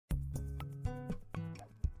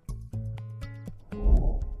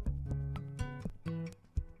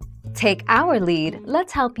Take our lead,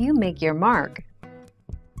 let's help you make your mark.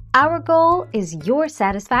 Our goal is your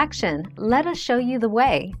satisfaction. Let us show you the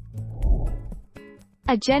way.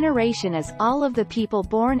 A generation is all of the people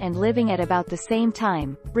born and living at about the same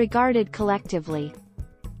time, regarded collectively.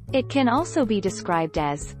 It can also be described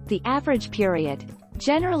as the average period,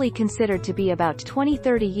 generally considered to be about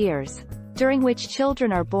 20-30 years, during which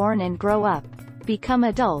children are born and grow up, become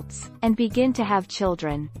adults, and begin to have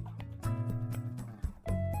children.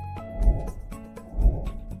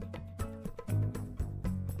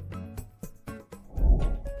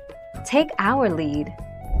 Take our lead.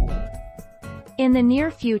 In the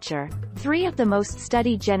near future, 3 of the most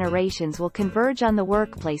studied generations will converge on the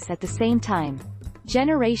workplace at the same time.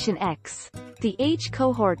 Generation X, the age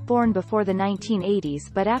cohort born before the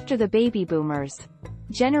 1980s but after the baby boomers.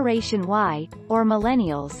 Generation Y, or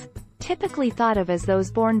Millennials, typically thought of as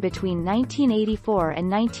those born between 1984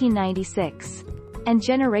 and 1996. And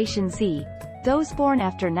Generation Z, those born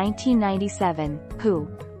after 1997, who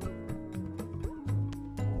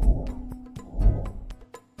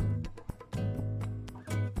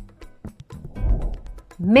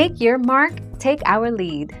Make your mark, take our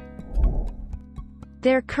lead.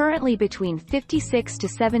 They're currently between 56 to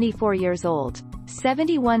 74 years old,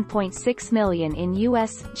 71.6 million in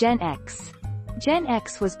U.S. Gen X. Gen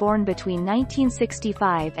X was born between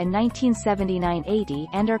 1965 and 1979-80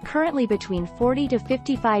 and are currently between 40 to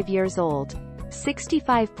 55 years old,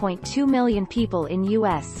 65.2 million people in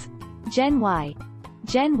U.S. Gen Y.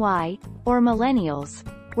 Gen Y, or Millennials,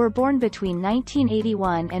 were born between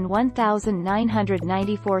 1981 and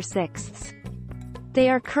 1994. They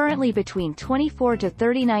are currently between 24 to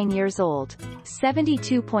 39 years old,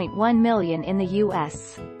 72.1 million in the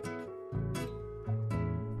U.S.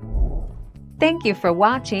 Thank you for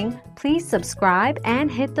watching. Please subscribe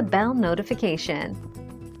and hit the bell notification.